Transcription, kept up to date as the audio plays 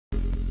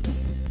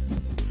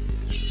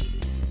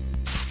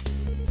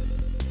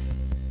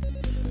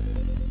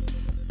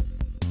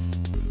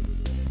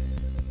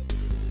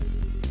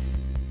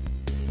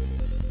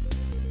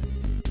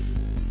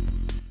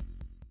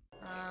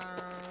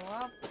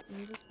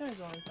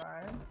was only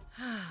sorry.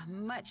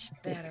 Much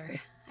better.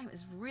 I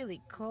was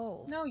really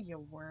cold. No,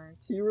 you weren't.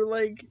 You were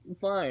like,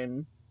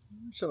 fine.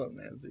 Shut up,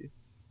 Nancy.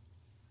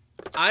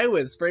 I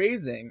was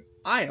freezing.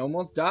 I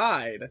almost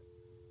died.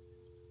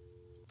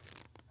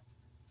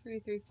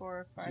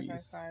 334-555-765.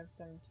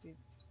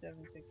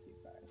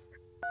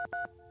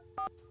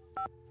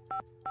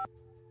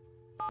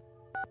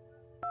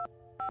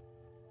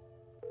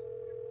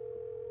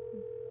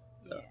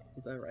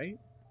 Is that right? I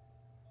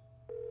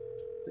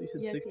thought you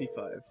said Yes,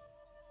 65.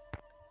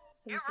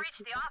 You've reached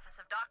the office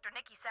of Dr.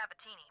 Nikki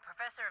Sabatini,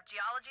 professor of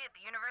geology at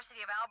the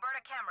University of Alberta,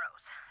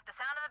 Camrose. The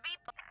sound of the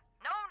beep?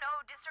 No,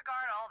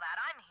 disregard all that.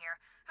 I'm here.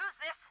 Who's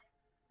this?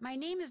 My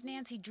name is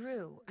Nancy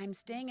Drew. I'm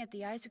staying at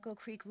the Icicle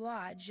Creek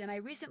Lodge, and I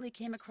recently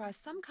came across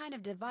some kind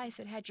of device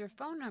that had your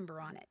phone number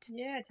on it.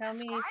 Yeah, tell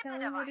me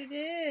Describe what it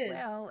is.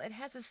 Well, it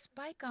has a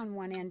spike on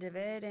one end of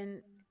it,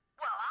 and...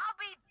 Well, I'll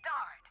be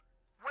darned.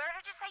 Where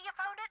did you say you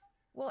found it?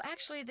 Well,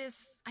 actually,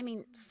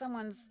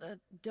 someone's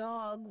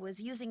dog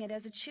was using it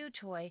as a chew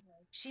toy.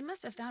 She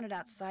must have found it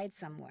outside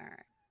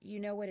somewhere. You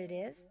know what it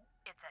is?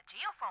 It's a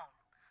geophone.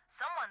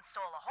 Someone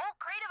stole a whole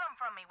crate of them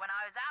from me when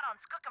I was out on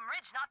Skookum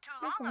Ridge not too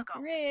long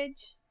ago.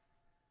 Ridge.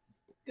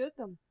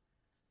 Skookum.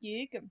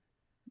 Skookum.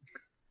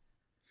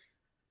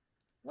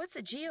 What's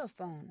a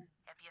geophone?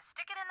 If you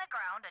stick it in the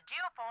ground, a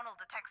geophone will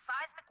detect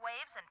seismic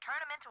waves and turn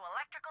them into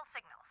electrical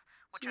signals,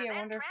 which Gee, are I then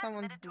wonder if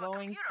someone's transmitted to a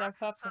blowing computer stuff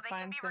up so to they can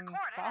find be some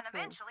recorded and fossils.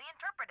 eventually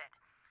interpreted.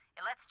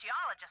 It lets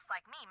geologists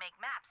like me make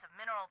maps of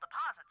mineral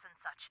deposits and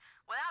such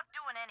without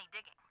doing any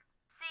digging.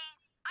 See,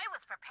 I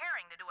was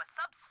preparing to do a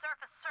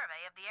subsurface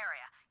survey of the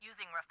area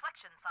using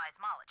reflection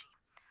seismology.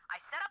 I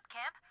set up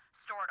camp,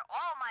 stored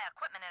all my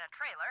equipment in a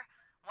trailer,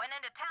 went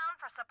into town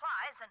for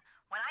supplies, and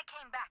when I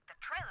came back, the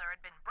trailer had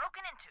been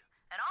broken into,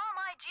 and all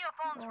my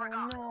geophones were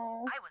gone.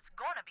 No. I was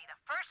going to be the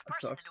first That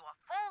person to sucks. do a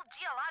full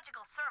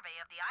geological survey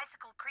of the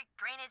Icicle Creek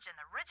drainage and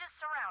the ridges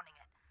surrounding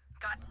it.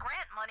 Got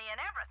grant money and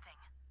everything.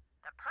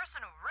 The person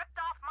who ripped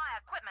off my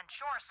equipment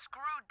sure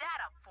screwed that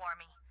up for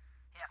me.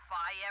 If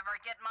I ever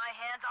get my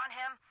hands on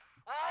him,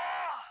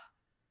 oh!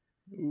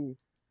 Ooh.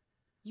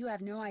 You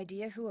have no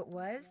idea who it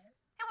was?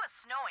 It was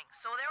snowing,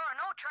 so there were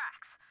no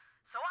tracks.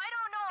 So I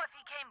don't know if he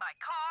came by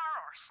car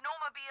or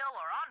snowmobile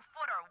or on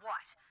foot or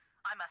what.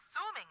 I'm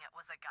assuming it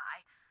was a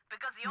guy,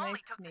 because he only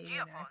Nice took the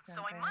Canadian geophones, accent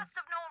so he there. must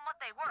have known what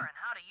they were and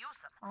how to use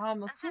them.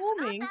 I'm And since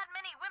assuming. not that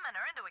many women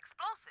are into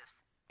explosives,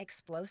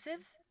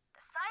 Explosives?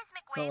 the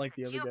seismic It's not waves like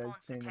the that other guy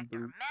geophones saying a detect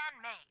are boot.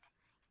 man-made.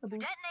 A You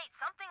boot. detonate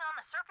something on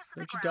the surface of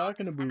What the you ground,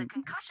 talking and the about?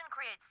 concussion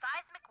creates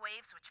seismic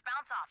waves which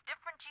bounce off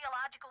different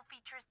geological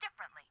features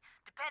differently,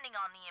 depending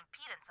on the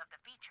impedance of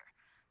the feature.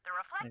 The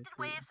reflected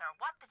see. waves are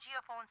what the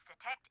geophones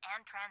detect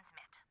and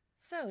transmit.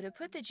 So, to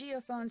put the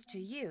geophones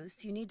to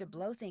use, you need to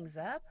blow things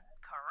up?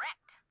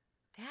 Correct.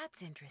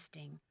 That's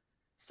interesting.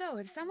 So,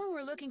 if someone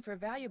were looking for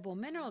valuable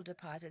mineral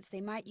deposits,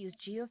 they might use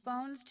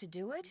geophones to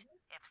do it?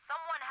 If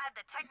someone had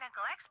the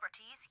technical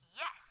expertise,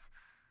 yes.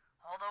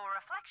 Although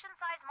reflection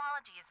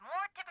seismology is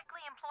more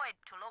typically employed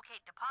to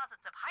locate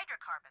deposits of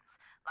hydrocarbons,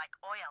 like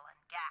oil and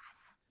gas.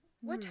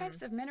 What types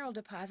of mineral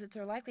deposits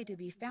are likely to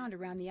be found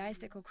around the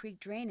Icicle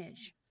Creek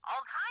drainage?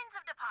 All kinds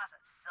of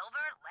deposits: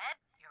 silver, lead,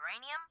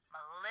 uranium,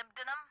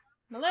 molybdenum.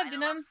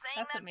 Molybdenum. I love saying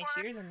That's that what my word,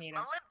 shears are made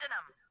of.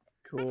 molybdenum. I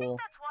Cool. think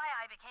that's why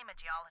I became a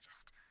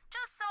geologist.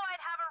 Just so I'd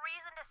have a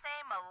reason to say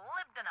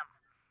molybdenum.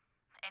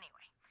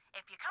 Anyway,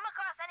 if you come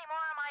across any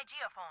more of my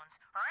geophones,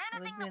 or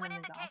anything that would Molybdenum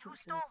is indicate awesome who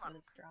too. stole It's them,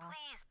 really strong.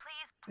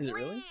 Is it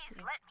really?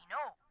 please let me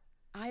know.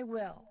 I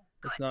will.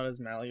 It's not as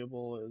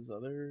malleable as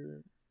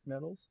other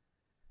metals?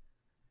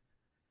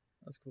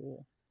 That's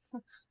cool.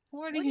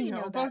 What do you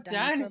know about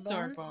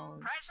dinosaur bones?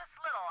 Precious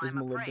little, Does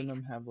I'm afraid.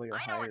 molybdenum have like a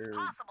I know it's higher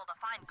possible to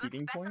find good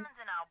heating point? specimens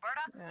in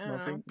Alberta. I don't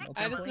know. Melting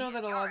I just point? know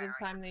that a lot of the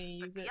Area. time they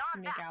use But it to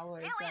beyond make that,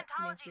 alloys that make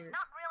paleontology's your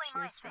not really my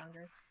shears thing.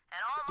 stronger.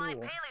 And all my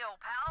Cool. paleo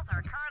pals are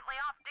currently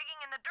off digging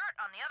in the dirt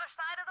on the other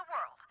side of the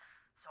world.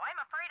 So I'm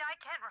afraid I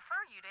can't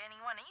refer you to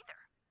anyone either.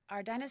 Are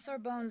dinosaur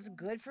bones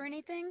good for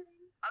anything?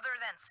 Other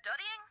than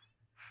studying?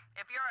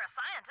 If you're a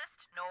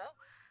scientist, no.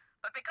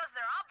 But because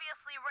they're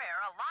obviously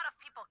rare, a lot of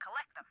people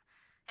collect them.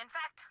 In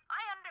fact,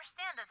 I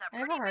understand there's a I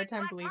have pretty a hard big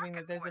time black believing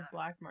market that there's for a them.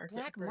 black market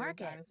Black for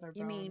market? dinosaur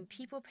bones. You mean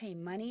people pay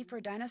money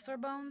for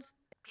dinosaur bones?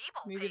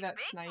 People Maybe pay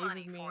that's big naive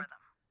money of me. for them.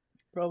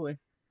 Probably.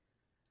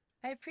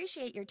 I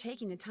appreciate your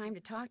taking the time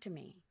to talk to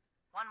me.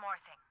 One more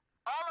thing.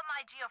 All of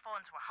my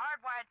geophones were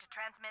hardwired to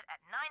transmit at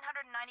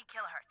 990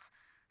 kilohertz.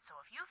 So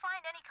if you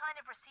find any kind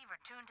of receiver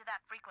tuned to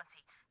that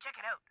frequency, check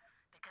it out,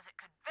 because it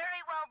could very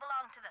well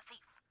belong to the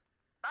thief.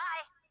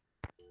 Bye!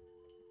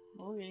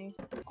 Okay.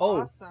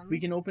 Oh, Awesome.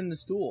 we can open the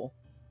stool.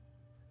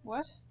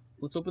 What?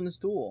 Let's open the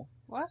stool.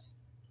 What?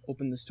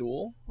 Open the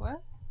stool.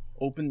 What?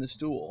 Open the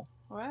stool.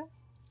 What?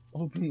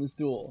 Open the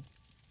stool.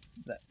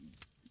 That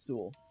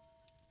stool.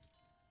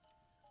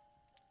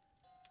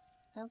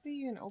 I don't think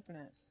you can open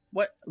it.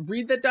 What?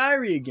 Read the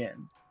diary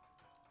again.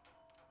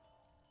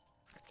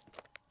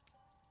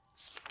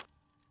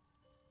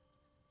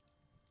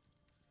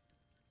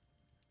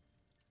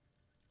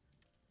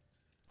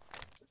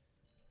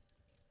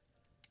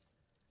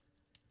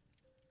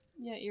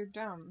 Yeah, you're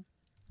dumb.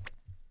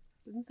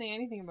 Doesn't say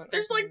anything about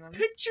There's like them.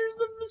 pictures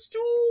of the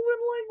stool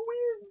and like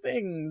weird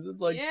things. It's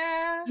like,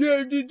 yeah,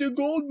 I did the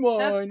gold mine.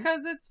 that's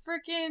because it's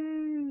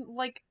freaking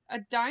like a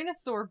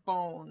dinosaur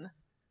bone.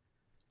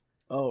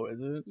 Oh,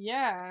 is it?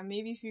 Yeah,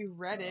 maybe if you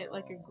read it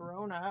like a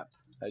grown up.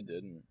 I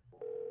didn't.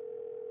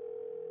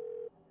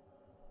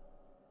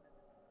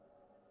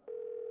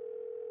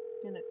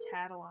 Gonna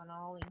tattle on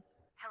Ollie.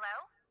 Hello?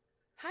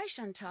 Hi,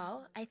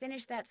 Chantal. I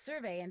finished that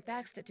survey and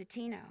faxed it to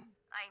Tino.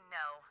 I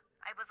know.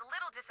 I was a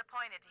little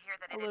disappointed to hear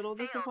that A it little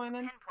had failed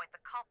disappointed? to pinpoint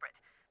the culprit,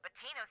 but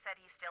Tino said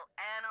he's still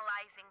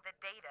analyzing the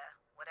data,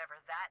 whatever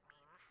that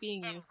means.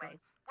 Being Anyway,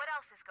 useless. what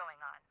else is going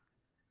on?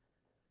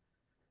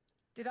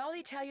 Did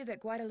Ollie tell you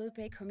that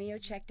Guadalupe Comillo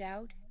checked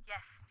out?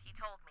 Yes, he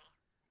told me.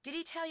 Did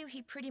he tell you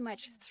he pretty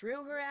much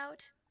threw her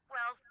out?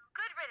 Well,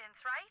 good riddance,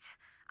 right?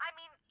 I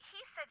mean,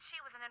 he said she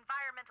was an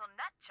environmental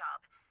nut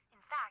job.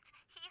 In fact,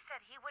 he said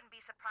he wouldn't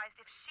be surprised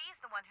if she's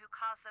the one who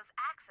caused those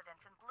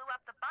accidents and blew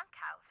up the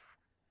bunkhouse.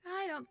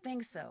 I don't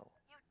think so.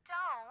 You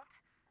don't?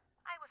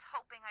 I was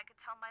hoping I could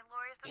tell my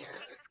lawyers that the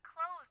case is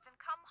closed and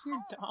come home.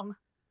 You're dumb.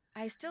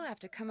 I still have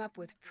to come up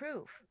with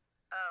proof.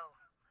 Oh,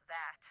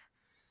 that.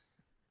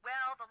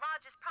 Well, the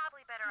lodge is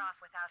probably better off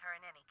without her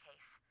in any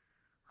case.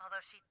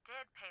 Although she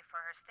did pay for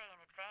her stay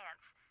in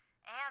advance,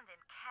 and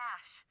in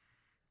cash.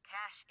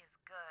 Cash is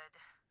good.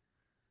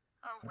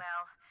 Oh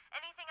well.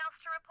 Anything else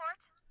to report?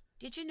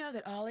 Did you know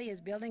that Ollie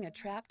is building a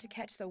trap to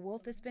catch the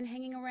wolf that's been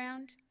hanging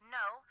around?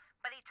 No,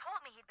 but he told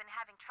me he'd been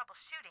having trouble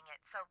shooting it,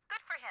 so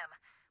good for him.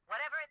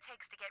 Whatever it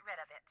takes to get rid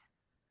of it.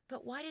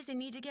 But why does he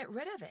need to get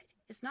rid of it?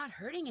 It's not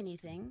hurting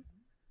anything.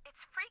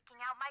 It's freaking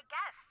out my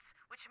guests,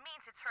 which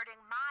means it's hurting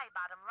my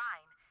bottom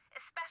line,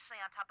 especially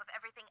on top of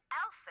everything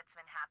else that's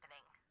been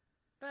happening.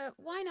 But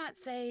why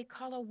not, say,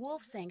 call a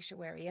wolf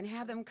sanctuary and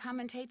have them come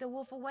and take the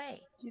wolf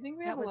away? Do you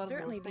think we That have a would lot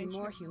certainly of be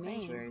more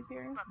humane. sanctuaries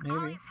here? Look, Maybe.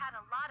 Ollie's had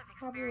a lot of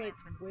Probably, like,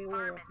 experience with way, way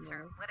up varmints or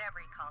north. whatever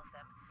he calls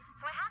them,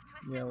 so I have to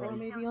assume Yeah, that well,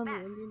 he maybe knows on the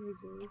best. Indian In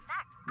reserves.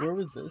 fact, Where I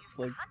was think he this? used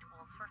to Like, hunt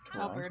wolves for food.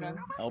 Alberta. Or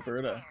was it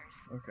Alberta. bears?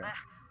 Okay.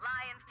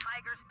 Lions,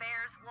 tigers,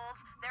 bears,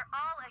 wolves, they're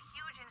all a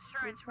huge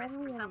insurance risk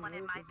for someone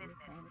in my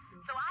business.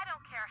 So I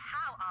don't care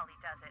how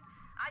Ollie does it.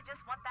 I just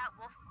want that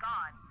wolf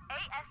gone.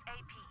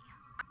 ASAP.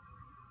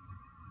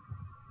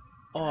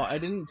 Oh, I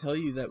didn't tell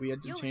you that we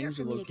had to You'll hear change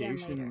the from me again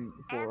location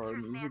for our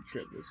Answers, music Nancy.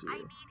 trip this I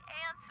year. need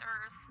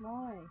answers.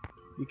 Why?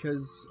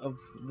 Because of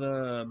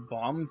the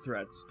bomb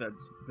threats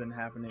that's been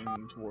happening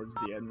towards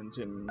the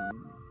Edmonton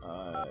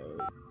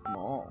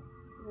mall.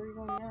 Where are you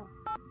going now?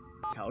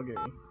 Calgary.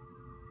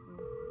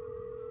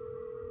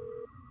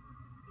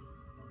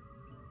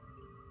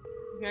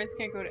 You guys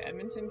can't go to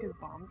Edmonton because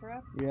bomb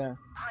threats? Yeah.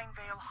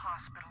 Pinevale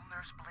Hospital,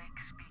 Nurse Blake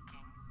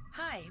speaking.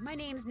 Hi, my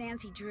name's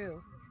Nancy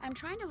Drew. I'm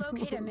trying to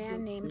locate a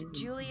man named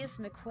Julius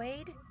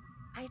MacLeod.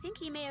 I think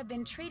he may have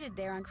been treated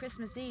there on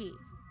Christmas Eve.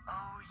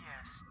 Oh,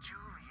 yes,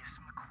 Julius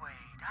MacLeod.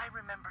 I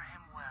remember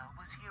him well.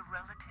 Was he a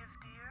relative,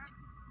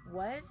 dear?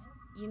 Was?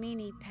 You mean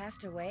he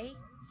passed away?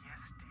 Yes,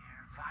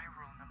 dear.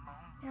 Viral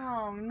pneumonia.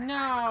 Oh As I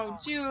no, recall,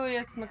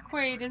 Julius him and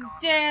MacLeod he is was gone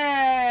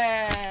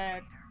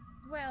dead!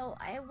 Well,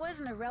 I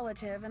wasn't a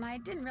relative and I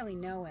didn't really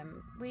know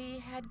him. We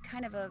had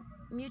kind of a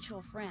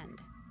mutual friend.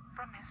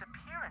 From his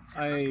appearance, it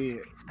looked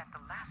as if he'd spent the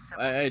last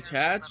several I years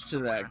attached to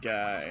living that somewhere in the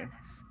guy. wilderness.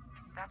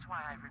 That's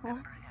why I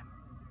remember What? him.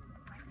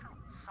 I felt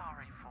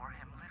sorry for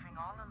him living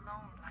all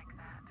alone like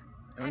that.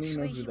 I don't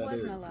even Actually, know he who that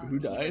wasn't is. alone. Who He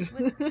died?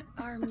 was with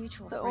our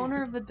mutual The friend.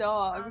 owner of the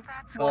dog. Oh,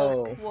 that's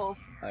Oh. nice. Wolf.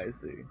 I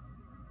see.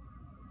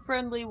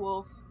 Friendly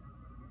wolf.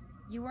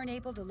 You weren't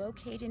able to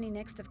locate any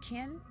next of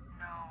kin?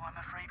 No, I'm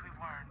afraid we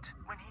weren't.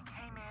 When he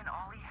came in,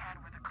 all he had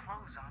were the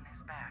clothes on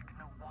his back.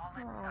 No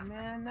wallet, Oh nothing.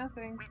 man,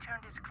 nothing. We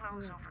turned his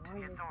clothes over to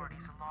the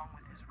authorities along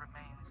with his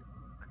remains.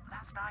 But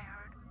last I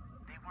heard,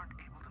 they weren't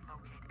able to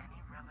locate any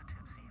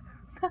relatives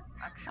either.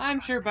 I'm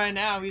sure by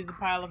now he's a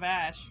pile of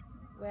ash.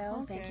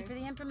 Well, thank you Okay. for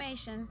the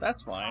information.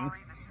 That's fine.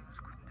 Sorry the news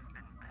couldn't have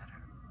been better.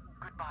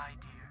 Goodbye,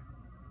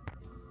 dear.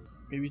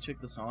 Maybe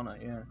check the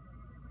sauna, yeah.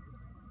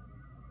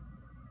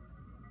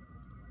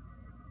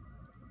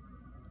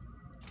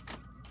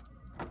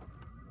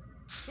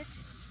 This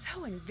is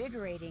so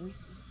invigorating.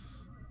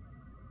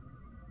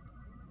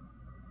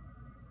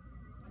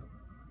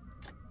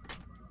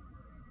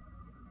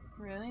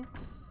 Really?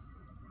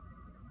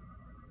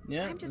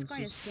 Yeah, I'm just it's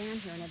going to stand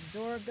here and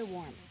absorb the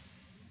warmth.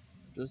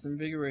 just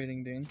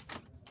invigorating, Dane.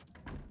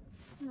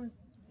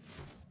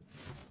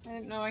 I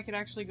didn't know I could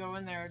actually go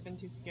in there. I'd been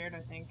too scared,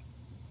 I think.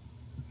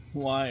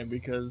 Why?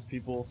 Because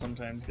people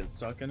sometimes get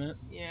stuck in it,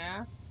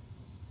 Yeah.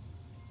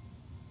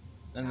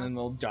 and then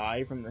they'll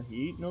die from the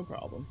heat? No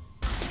problem.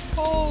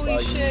 Holy Well,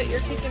 shit,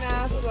 you're kicking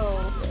ass though.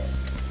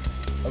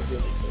 A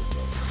really big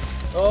one.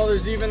 Oh,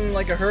 there's even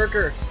like a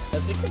herker. I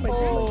think it might be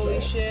Holy like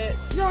that. shit.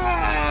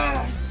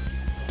 Yeah!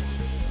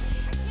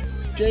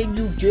 Jane,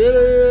 you did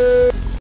it!